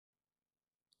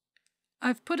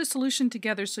I've put a solution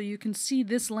together so you can see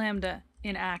this lambda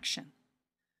in action.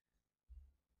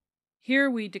 Here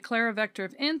we declare a vector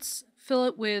of ints, fill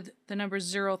it with the numbers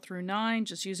 0 through 9,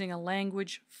 just using a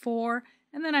language for,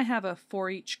 and then I have a for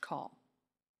each call.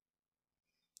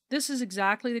 This is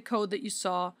exactly the code that you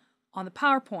saw on the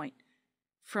PowerPoint.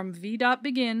 From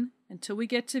v.begin until we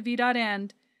get to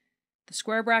v.end, the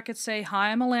square brackets say, hi,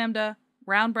 I'm a lambda,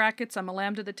 round brackets, I'm a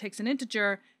lambda that takes an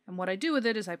integer, and what I do with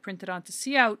it is I print it onto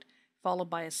cout, followed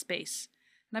by a space.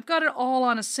 And I've got it all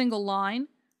on a single line.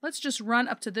 Let's just run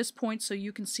up to this point so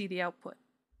you can see the output.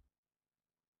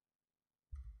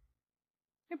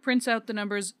 It prints out the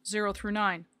numbers 0 through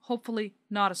 9, hopefully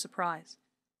not a surprise.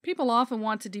 People often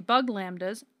want to debug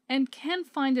lambdas and can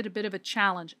find it a bit of a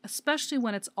challenge, especially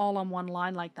when it's all on one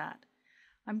line like that.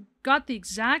 I've got the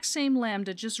exact same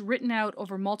lambda just written out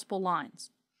over multiple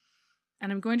lines,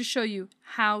 and I'm going to show you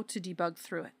how to debug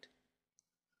through it.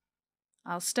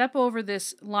 I'll step over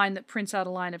this line that prints out a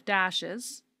line of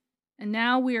dashes, and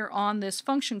now we are on this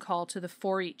function call to the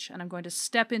for each, and I'm going to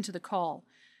step into the call.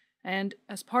 And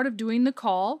as part of doing the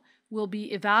call, we'll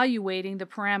be evaluating the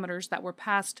parameters that were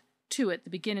passed to it, the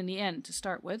begin and the end to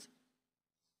start with.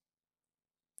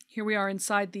 Here we are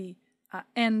inside the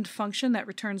end function that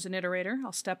returns an iterator.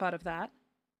 I'll step out of that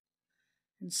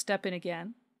and step in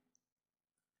again.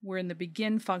 We're in the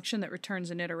begin function that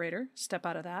returns an iterator. Step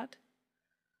out of that.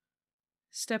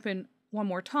 Step in one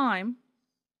more time.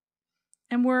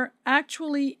 And we're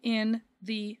actually in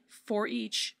the for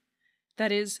each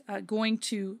that is going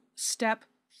to step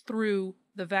through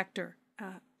the vector,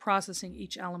 processing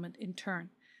each element in turn.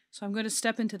 So I'm going to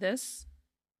step into this.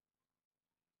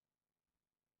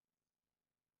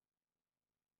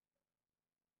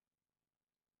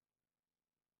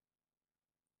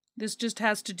 This just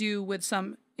has to do with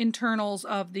some internals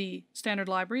of the standard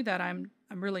library that I'm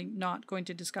really not going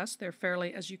to discuss. They're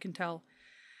fairly, as you can tell,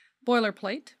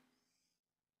 boilerplate.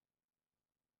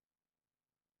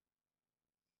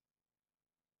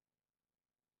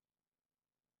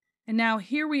 And now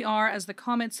here we are, as the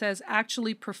comment says,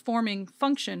 actually performing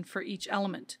function for each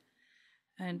element.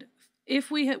 And if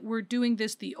we were doing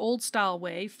this the old style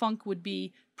way, func would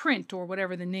be print or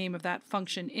whatever the name of that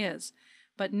function is.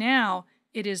 But now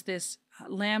it is this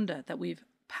lambda that we've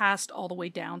passed all the way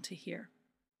down to here.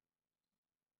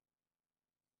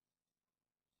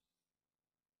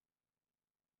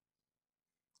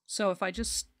 So if I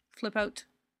just flip out,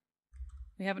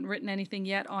 we haven't written anything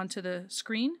yet onto the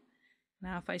screen.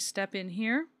 Now if I step in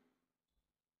here,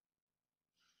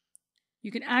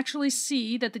 you can actually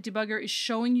see that the debugger is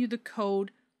showing you the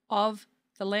code of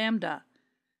the lambda.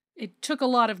 It took a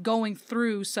lot of going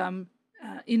through some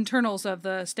internals of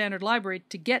the standard library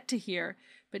to get to here,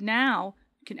 but now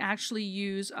you can actually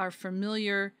use our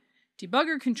familiar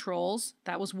debugger controls.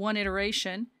 That was one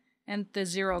iteration, and the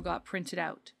 0 got printed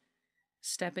out.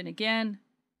 Step in again.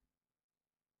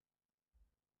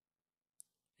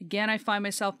 Again, I find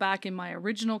myself back in my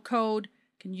original code,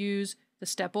 can use the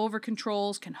step over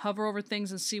controls, can hover over things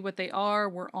and see what they are.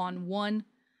 We're on 1.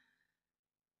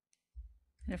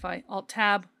 And if I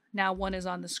Alt-Tab, now 1 is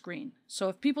on the screen. So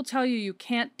if people tell you you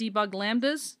can't debug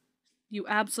lambdas, you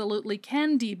absolutely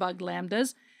can debug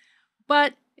lambdas,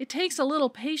 but it takes a little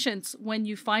patience when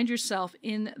you find yourself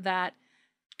in that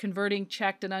converting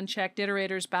checked and unchecked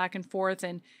iterators back and forth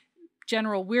and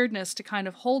general weirdness to kind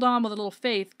of hold on with a little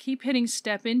faith, keep hitting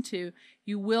step into,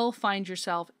 you will find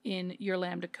yourself in your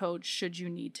Lambda code should you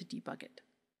need to debug it.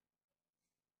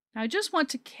 Now I just want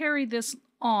to carry this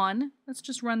on. Let's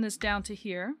just run this down to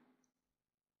here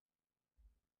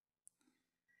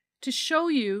to show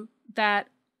you that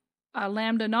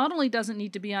Lambda not only doesn't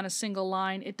need to be on a single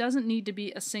line, it doesn't need to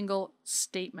be a single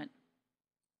statement.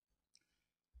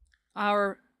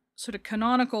 Our sort of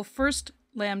canonical first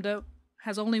Lambda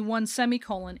has only one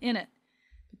semicolon in it.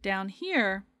 But down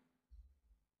here,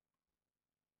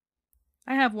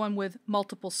 I have one with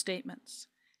multiple statements.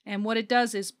 And what it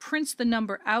does is prints the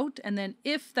number out, and then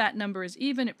if that number is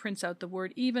even, it prints out the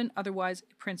word even, otherwise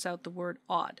it prints out the word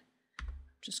odd. I'm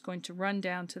just going to run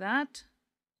down to that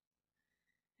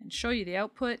and show you the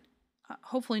output.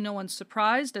 Hopefully no one's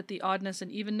surprised at the oddness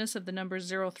and evenness of the numbers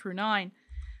 0 through 9.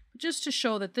 But just to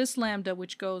show that this lambda,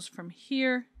 which goes from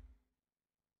here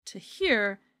to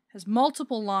here, has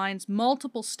multiple lines,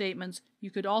 multiple statements. You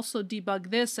could also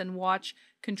debug this and watch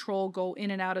control go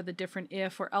in and out of the different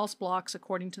if or else blocks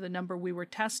according to the number we were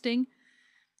testing.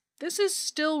 This is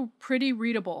still pretty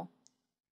readable.